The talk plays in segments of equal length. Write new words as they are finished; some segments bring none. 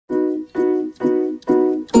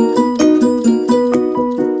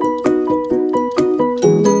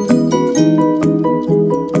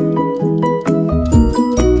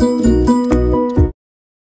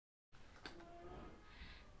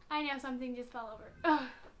fell over. Ugh.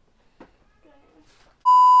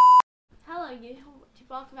 Hello YouTube,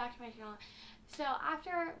 welcome back to my channel. So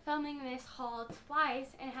after filming this haul twice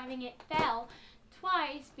and having it fail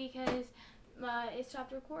twice because it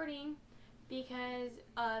stopped recording because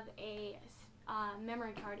of a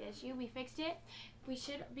memory card issue, we fixed it. We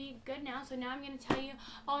should be good now. So now I'm going to tell you.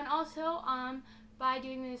 Oh, and also by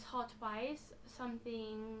doing this haul twice,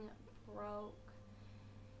 something broke.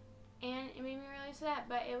 And it made me really sad,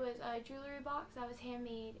 but it was a jewelry box that was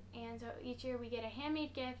handmade, and so each year we get a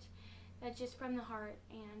handmade gift that's just from the heart,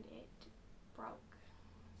 and it broke.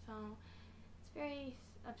 So it's very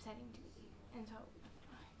upsetting to me, and so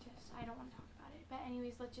I don't want to talk about it. But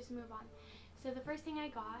anyways, let's just move on. So the first thing I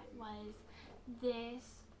got was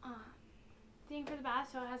this thing for the bath.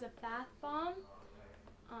 So it has a bath bomb,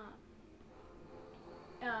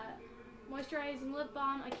 moisturizing lip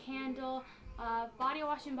balm, a candle, body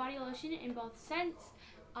wash and body lotion in both scents,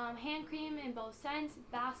 hand cream in both scents,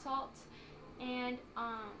 bath salts, and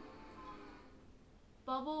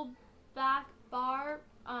bubble bath bar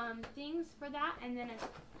things for that, and then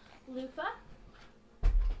a loofah.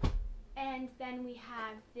 And then we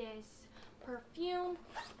have this perfume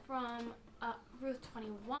from Ruth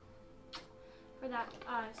 21 for that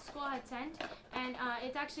Skull Head scent, and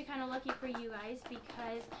it's actually kind of lucky for you guys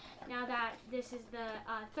because now that this is the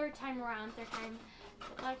third time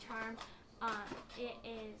luck charm, it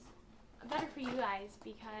is better for you guys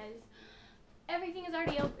because everything is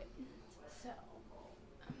already open, so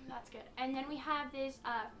that's good. And then we have this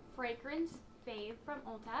fragrance fave from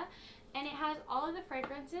Ulta, and it has all of the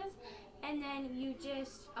fragrances, and then you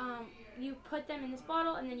just you put them in this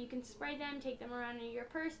bottle, and then you can spray them, take them around in your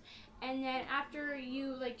purse, and then after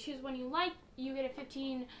you choose one you like, you get a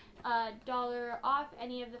 $15 off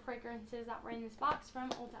any of the fragrances that were in this box from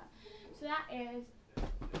Ulta. So that is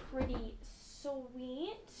pretty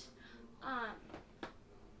sweet.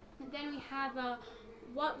 Then we have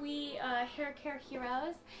What We Hair Care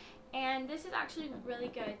Heroes, and this is actually really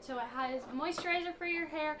good. So it has moisturizer for your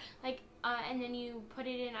hair, and then you put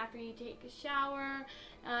it in after you take a shower.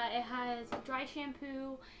 It has dry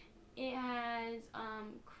shampoo. It has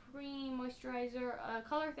cream, moisturizer,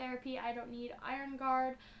 color therapy. I don't need Iron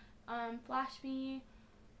Guard, Flash Me.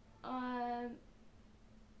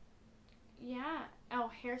 Yeah.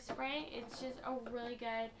 Oh, hairspray. It's just a really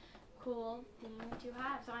good, cool thing to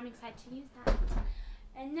have. So I'm excited to use that.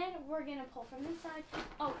 And then we're gonna pull from this side.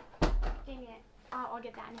 Oh, dang it. I'll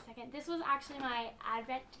get that in a second. This was actually my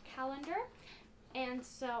advent calendar, and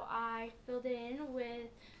so I filled it in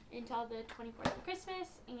until the 24th of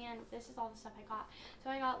Christmas, and this is all the stuff I got. So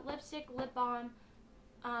I got lipstick, lip balm,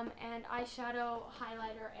 and eyeshadow,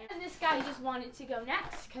 highlighter, and this guy just wanted to go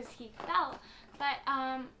next because he fell, but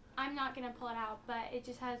I'm not gonna pull it out, but it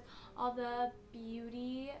just has all the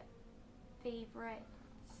beauty favorites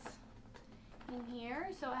in here.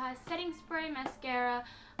 So it has setting spray, mascara,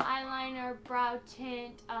 eyeliner, brow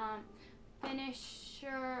tint,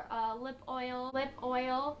 finisher, lip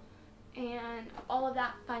oil, and all of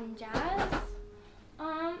that fun jazz.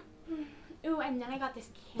 Ooh, and then I got this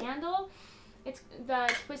candle. It's the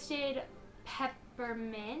Twisted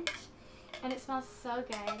Peppermint, and it smells so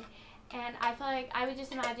good. And I feel like I would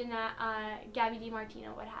just imagine that Gabby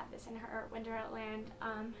DiMartino would have this in her Winterland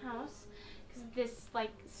house, because this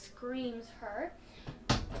screams her.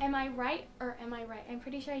 Am I right or am I right? I'm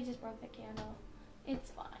pretty sure I just broke the candle.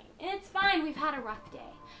 It's fine. It's fine. We've had a rough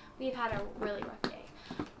day. We've had a really rough day.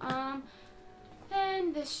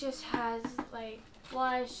 Then this just has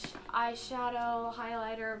blush, eyeshadow,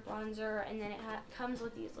 highlighter, bronzer, and then it comes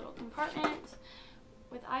with these little compartments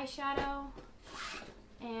with eyeshadow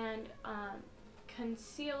and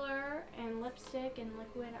concealer and lipstick and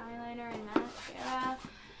liquid eyeliner and mascara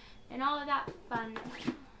and all of that fun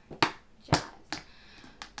jazz.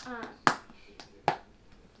 I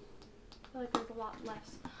feel like there's a lot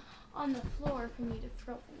less on the floor for me to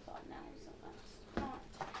throw things on now, so that's not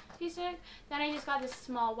too sick. Then I just got this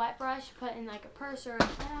small wet brush, put in a purse or a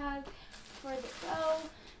bag for the go.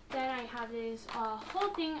 Then I have this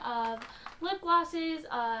whole thing of lip glosses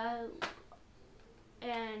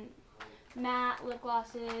and matte lip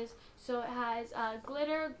glosses. So it has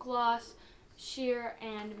glitter, gloss, sheer,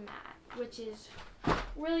 and matte, which is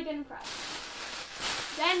really good and fresh.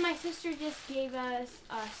 Then my sister just gave us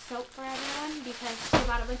soap for everyone because she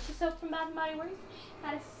bought a bunch of soap from Bath & Body Works.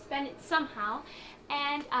 Had to spend it somehow.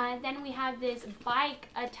 And then we have this bike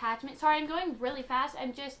attachment. Sorry, I'm going really fast.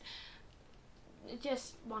 I'm just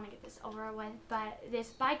want to get this over with. But this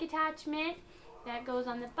bike attachment that goes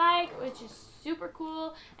on the bike, which is super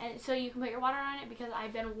cool, and so you can put your water on it, because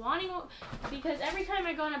I've been wanting, because every time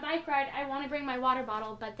I go on a bike ride I want to bring my water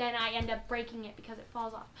bottle, but then I end up breaking it because it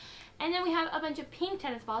falls off. And then we have a bunch of pink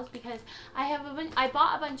tennis balls, because I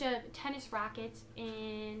bought a bunch of tennis rackets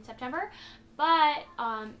in September, but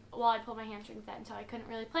well, I pulled my hamstrings then, so I couldn't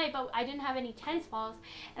really play, but I didn't have any tennis balls,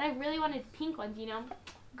 and I really wanted pink ones, you know,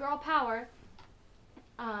 girl power.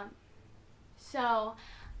 So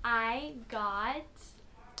I got,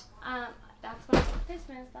 that's what I got for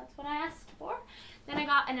Christmas, that's what I asked for. Then I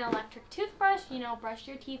got an electric toothbrush, you know, brush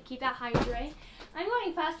your teeth, keep that hydrated. I'm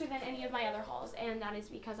going faster than any of my other hauls, and that is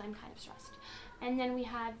because I'm kind of stressed. And then we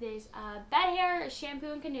have this bed hair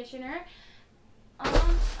shampoo and conditioner.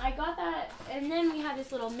 I got that, and then we have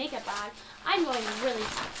this little makeup bag. I'm going really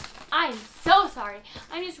fast. I'm so sorry.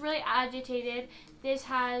 I'm just really agitated. This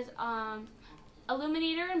has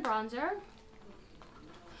illuminator and bronzer.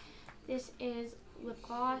 This is lip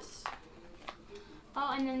gloss.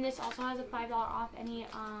 Oh, and then this also has a $5 off any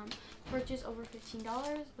purchase over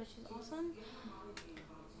 $15, which is awesome.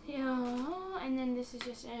 Yeah, and then this is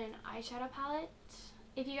just an eyeshadow palette.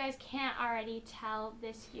 If you guys can't already tell,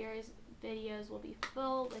 this year's videos will be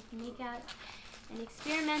full with makeup and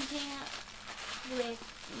experimenting with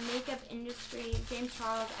makeup industry. James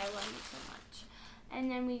Charles, I love you so much.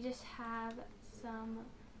 And then we just have some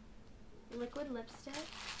liquid lipstick,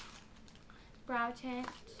 brow tint,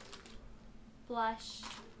 blush,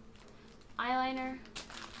 eyeliner,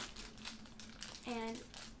 and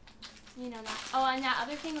you know that. Oh, and that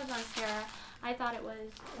other thing was mascara. I thought it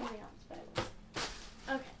was something else, but it was.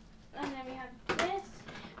 Okay, and then we have this,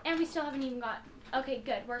 and we still haven't even got, okay,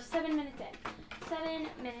 good. We're 7 minutes in. 7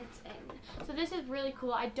 minutes in. So this is really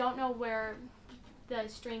cool. I don't know where the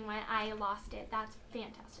string went. I lost it. That's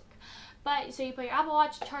fantastic. But, so you put your Apple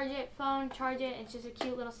Watch, charge it, phone, charge it. It's just a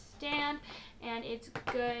cute little stand, and it's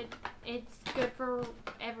good. It's good for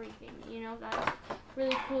everything, you know. That's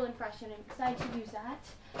really cool and fresh, and I'm excited to use that.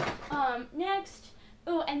 Next,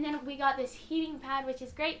 oh, and then we got this heating pad, which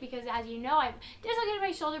is great because, as you know, I've dislocated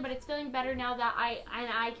my shoulder, but it's feeling better now that I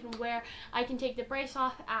can take the brace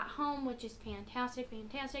off at home, which is fantastic,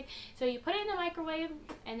 fantastic. So you put it in the microwave,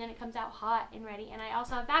 and then it comes out hot and ready. And I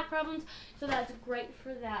also have back problems, so that's great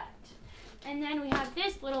for that. And then we have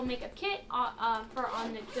this little makeup kit for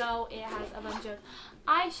on the go. It has a bunch of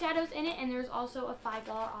eyeshadows in it, and there's also a $5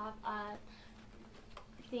 off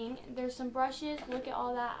thing. There's some brushes. Look at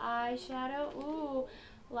all that eyeshadow. Ooh,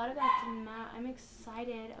 a lot of that's matte. I'm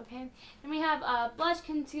excited. Okay. Then we have blush,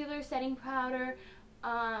 concealer, setting powder,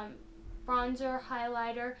 bronzer,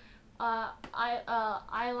 highlighter,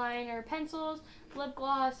 eyeliner, pencils, lip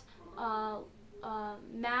gloss,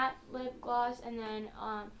 matte lip gloss, and then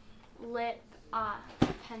lip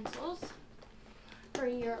pencils for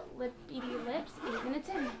your beady lips. 8 minutes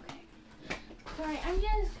in. Okay. Sorry, I'm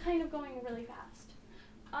just kind of going really fast.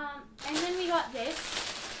 And then we got this.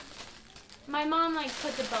 My mom like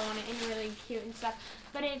put the bow on it and really cute and stuff.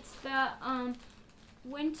 But it's the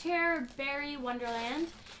Winter Berry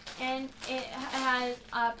Wonderland, and it has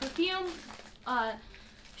perfume,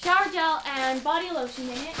 shower gel, and body lotion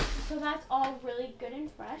in it. So that's all really good and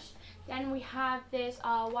fresh. Then we have this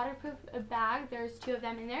waterproof bag. There's 2 of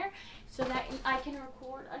them in there, so that I can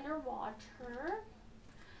record underwater.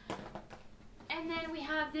 And then we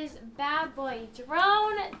have this bad boy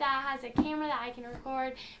drone that has a camera that I can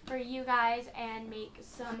record for you guys and make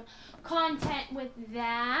some content with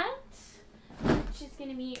that, which is going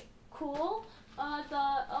to be cool.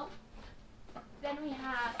 Then we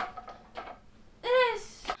have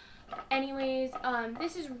this. Anyways,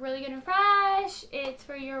 this is really good and fresh. It's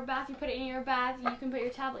for your bath. You put it in your bath. You can put your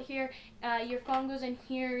tablet here. Your phone goes in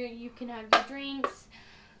here. You can have your drinks.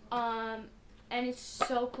 And it's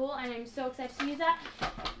so cool, and I'm so excited to use that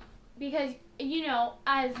because, you know,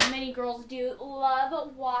 as many girls do,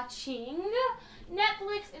 love watching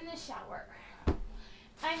Netflix in the shower.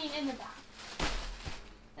 I mean, in the bath.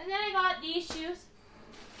 And then I got these shoes.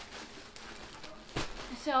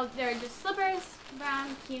 So they're just slippers,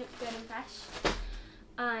 brown, cute, good, and fresh.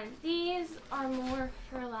 These are more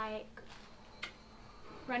for like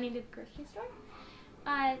running to the grocery store.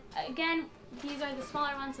 Again, these are the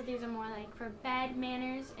smaller ones, so these are more like for bed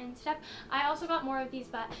manners and stuff. I also got more of these,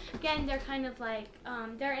 but again, they're kind of like,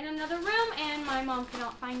 they're in another room, and my mom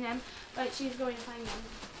cannot find them, but she's going to find them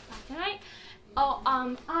tonight. Oh,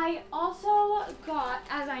 I also got,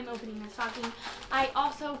 as I'm opening this stocking, I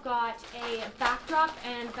also got a backdrop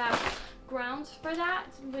and backgrounds for that,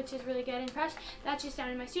 which is really good and fresh. That's just down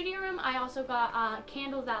in my studio room. I also got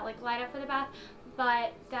candles that like light up for the bath,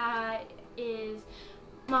 but that is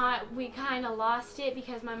we kind of lost it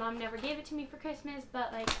because my mom never gave it to me for Christmas,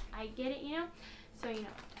 but like I get it, you know. So you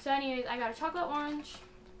know. So anyways, I got a chocolate orange,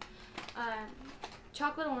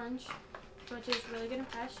 which is really good and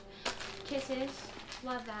fresh. Kisses,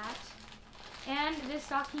 love that. And this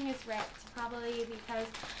stocking is ripped, probably because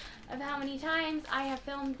of how many times I have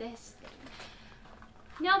filmed this thing.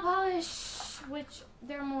 Nail polish, which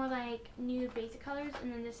they're more like nude basic colors,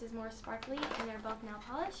 and then this is more sparkly, and they're both nail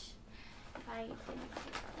polish. If I didn't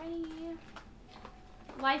say it already.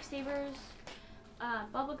 Lifesavers,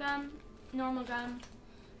 bubble gum, normal gum,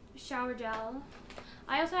 shower gel.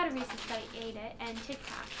 I also had a Reese's that I ate it, and Tic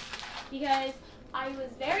Tacs, because I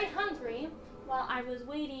was very hungry while I was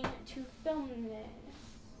waiting to film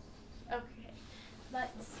this. Okay,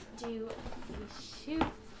 let's do the shoes.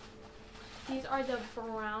 These are the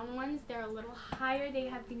brown ones. They're a little higher. They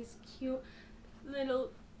have these cute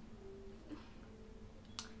little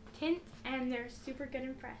tints, and they're super good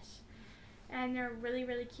and fresh. And they're really,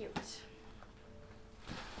 really cute.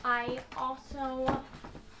 I also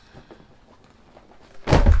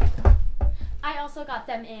got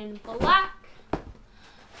them in black,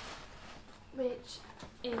 which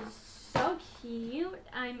is so cute.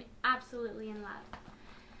 I'm absolutely in love.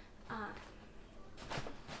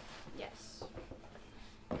 Yes.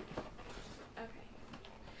 Okay.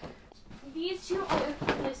 These two are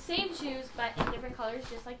the same shoes, but in different colors,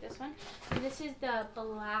 just like this one. So this is the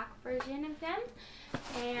black version of them,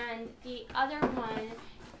 and the other one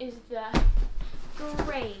is the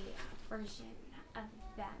gray version of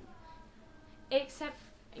them. Except,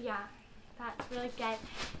 yeah, that's really good,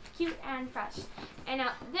 cute and fresh. And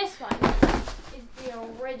now this one is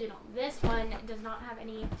the original. This one does not have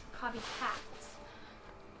any copycats.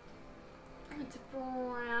 It's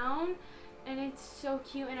brown, and it's so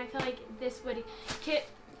cute, and I feel like this would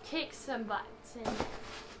kick some butts and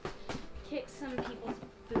kick some people's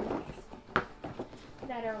boots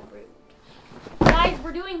that are rude. Guys,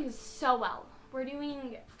 we're doing so well. We're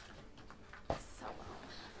doing so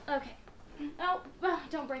well. Okay. Oh,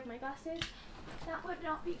 don't break my glasses. That would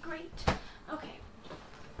not be great. Okay.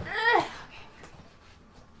 Okay.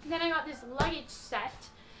 Then I got this luggage set.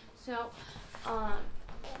 So,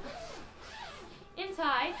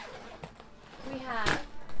 inside we have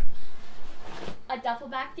a duffel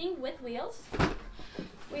bag thing with wheels.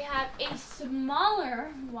 We have a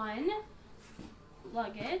smaller one,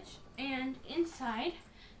 luggage, and inside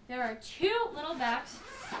there are two little bags.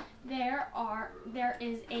 There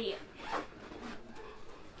is a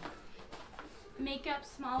makeup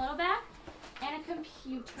small little bag and a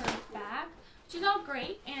computer bag, which is all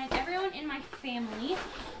great, and everyone in my family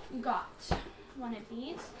got one of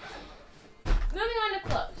these. Moving on to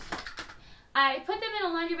clothes. I put them in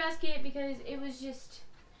a laundry basket because it was just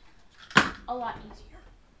a lot easier.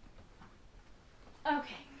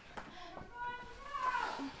 Okay.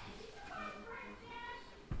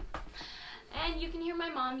 And you can hear my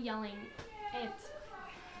mom yelling.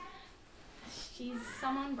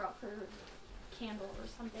 Someone broke her candle or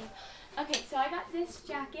something. Okay, so I got this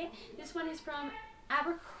jacket. This one is from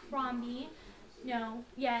Abercrombie. No,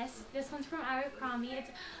 yes, this one's from Abercrombie. It's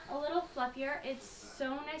a little fluffier. It's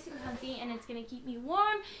so nice and comfy, and it's going to keep me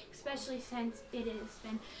warm, especially since it has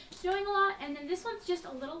been snowing a lot. And then this one's just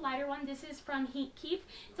a little lighter one. This is from Heat Keep.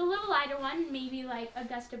 It's a little lighter one, maybe like a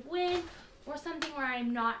gust of wind or something where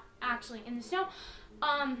I'm not actually in the snow.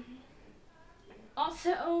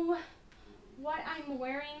 Also, what I'm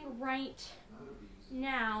wearing right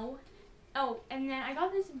now. Oh, and then I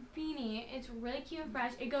got this beanie. It's really cute and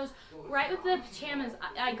fresh. It goes right with the pajamas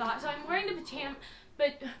I got. So I'm wearing the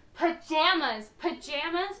pajamas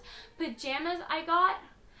I got.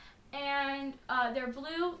 And they're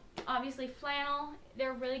blue, obviously flannel.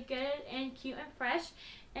 They're really good and cute and fresh.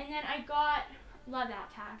 And then I got, love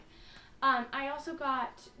that tag. I also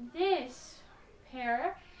got this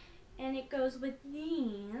pair, and it goes with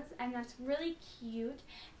these, and that's really cute.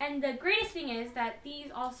 And the greatest thing is that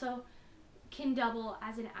these also can double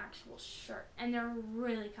as an actual shirt, and they're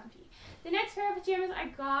really comfy. The next pair of pajamas I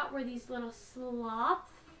got were these little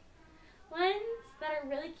sloth ones that are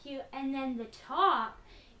really cute, and then the top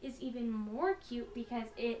is even more cute because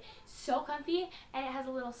it's so comfy and it has a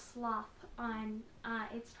little sloth on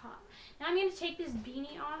its top. Now I'm going to take this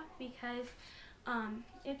beanie off because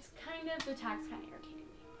it's kind of, the tag's kind of irritating me.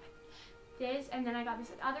 This, and then I got this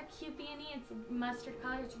other cute beanie. It's mustard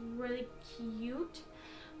color. It's really cute.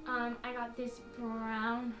 I got this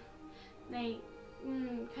brown, like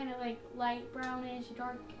kind of like light brownish,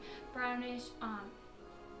 dark brownish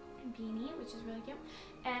beanie, which is really cute.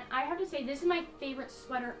 And I have to say, this is my favorite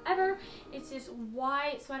sweater ever. It's this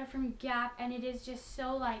white sweater from Gap, and it is just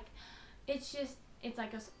so like, it's just it's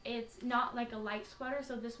like it's not like a light sweater,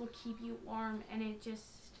 so this will keep you warm, and it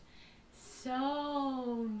just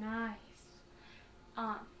so nice.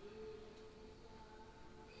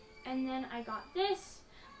 And then I got this.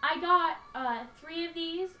 I got 3 of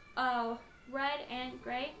these, red and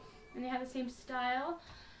gray, and they have the same style.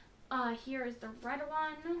 Here is the red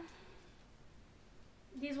one.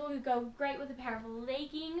 These will go great with a pair of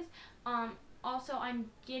leggings. Also,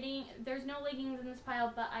 there's no leggings in this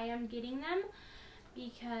pile, but I am getting them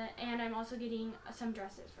and I'm also getting some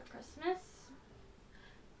dresses for Christmas.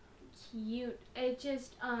 Cute. It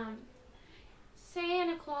just,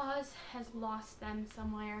 Santa Claus has lost them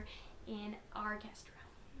somewhere in our guest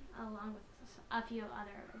room, along with a few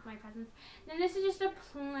other of my presents. Then this is just a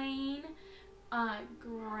plain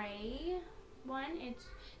gray one.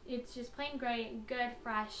 It's just plain gray, good,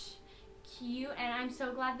 fresh, cute, and I'm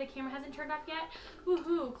so glad the camera hasn't turned off yet.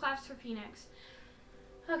 Woohoo! Claps for Phoenix.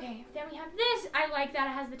 Okay, then we have this. I like that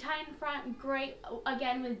it has the tie in front. Great,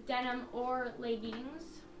 again with denim or leggings.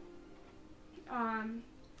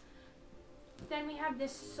 Then we have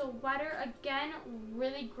this sweater, again,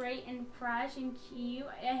 really great and fresh and cute.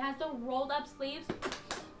 It has the rolled up sleeves.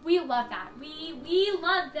 We love that. We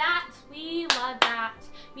love that. We love that.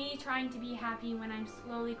 Me trying to be happy when I'm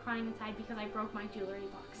slowly crying inside because I broke my jewelry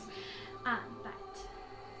box. But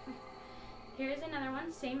here's another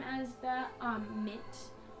one, same as the mint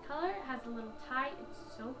color. It has a little tie. It's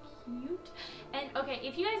so cute. And okay,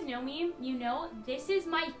 if you guys know me, you know this is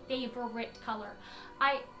my favorite color.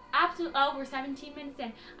 We're 17 minutes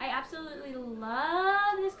in. I absolutely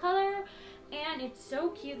love this color, and it's so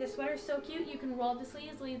cute. The sweater's so cute. You can roll up the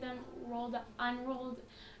sleeves, leave them rolled, unrolled.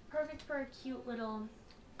 Perfect for a cute little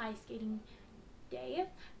ice skating day.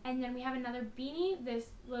 And then we have another beanie, this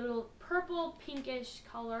little purple pinkish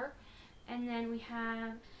color. And then we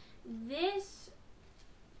have this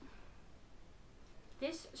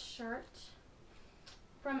shirt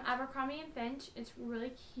from Abercrombie & Fitch. It's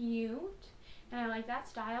really cute, and I like that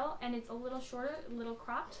style, and it's a little shorter, a little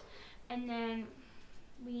cropped. And then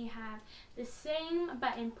we have the same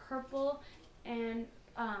but in purple and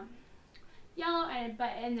yellow, and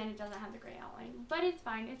then it doesn't have the gray outline, but it's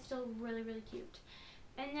fine. It's still really, really cute.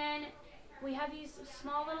 And then we have these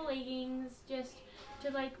small little leggings just to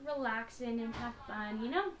like relax in and have fun, you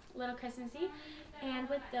know, little Christmassy. And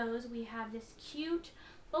with those we have this cute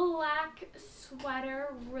black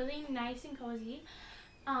sweater, really nice and cozy,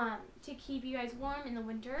 to keep you guys warm in the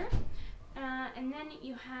winter. And then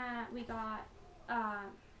we have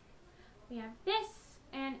this,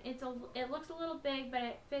 and it looks a little big, but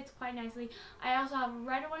it fits quite nicely. I also have a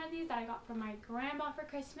red one of these that I got from my grandma for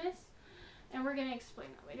Christmas, and we're gonna explain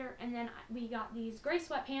that later. And then we got these gray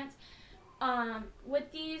sweatpants.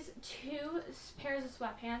 With these 2 pairs of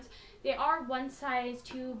sweatpants, they are one size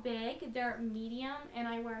too big. They're medium, and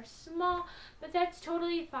I wear small, but that's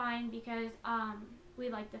totally fine because we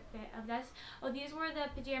like the fit of this. Oh, these were the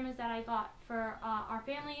pajamas that I got for our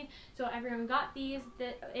family, so everyone got these,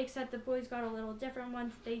 except the boys got a little different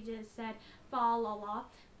ones. They just said fa la la,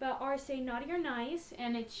 but ours say naughty or nice,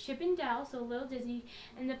 and it's Chip and Dale, so a little Disney,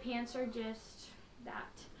 and the pants are just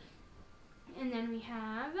that. And then we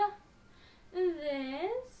have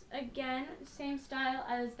this, again, same style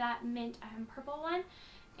as that mint and purple one.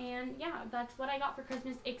 And yeah, that's what I got for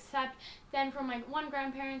Christmas, except then from my one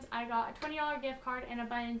grandparents, I got a $20 gift card and a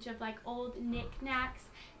bunch of like old knickknacks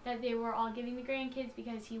that they were all giving the grandkids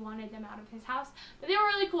because he wanted them out of his house. But they were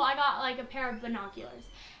really cool. I got like a pair of binoculars.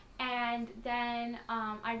 And then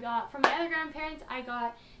I got, from my other grandparents, I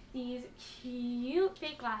got these cute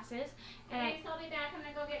fake glasses. And Okay, so I'll be back. I'm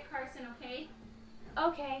gonna go get Carson, okay?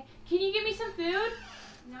 Okay. Can you give me some food?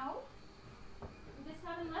 No. I'm just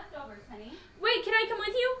having leftovers, honey. Wait, can I come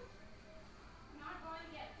with you? I'm not going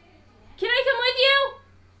to get food yet. Can I come with you?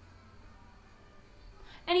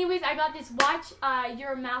 Anyways, I got this watch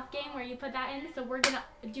your mouth game where you put that in, so we're gonna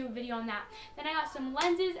do a video on that. Then I got some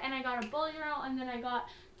lenses, and I got a bullet journal, and then I got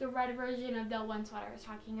the red version of the one sweater I was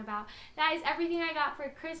talking about. That is everything I got for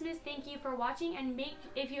Christmas. Thank you for watching, and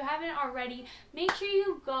if you haven't already, make sure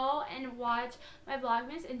you go and watch my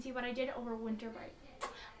Vlogmas and see what I did over winter break.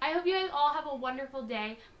 I hope you guys all have a wonderful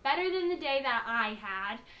day, better than the day that I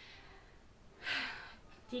had.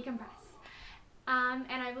 Decompress. And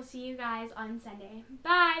I will see you guys on Sunday.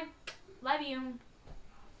 Bye. Love you.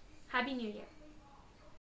 Happy New Year.